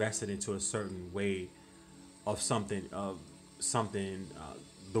so invested into a certain way of something,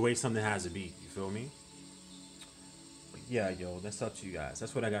 the way something has to be. You feel me? But yeah, yo, that's up to you guys.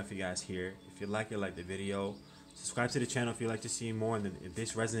 That's what I got for you guys here. If you like it, like the video. Subscribe to the channel if you'd like to see more. And then if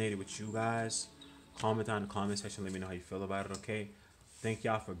this resonated with you guys, comment down in the comment section. Let me know how you feel about it, okay? Thank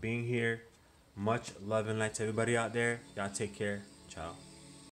y'all for being here. Much love and light to everybody out there. Y'all take care. Ciao.